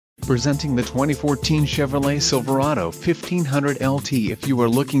Presenting the 2014 Chevrolet Silverado 1500 LT. If you are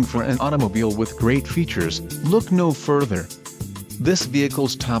looking for an automobile with great features, look no further. This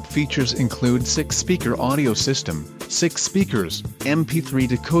vehicle's top features include 6-speaker audio system, 6 speakers, MP3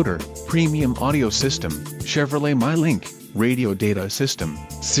 decoder, premium audio system, Chevrolet MyLink, radio data system,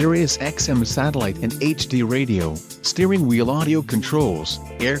 Sirius XM satellite and HD radio, steering wheel audio controls,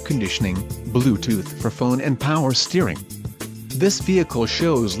 air conditioning, Bluetooth for phone and power steering. This vehicle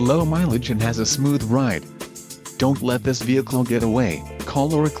shows low mileage and has a smooth ride. Don't let this vehicle get away.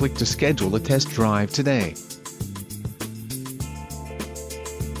 Call or click to schedule a test drive today.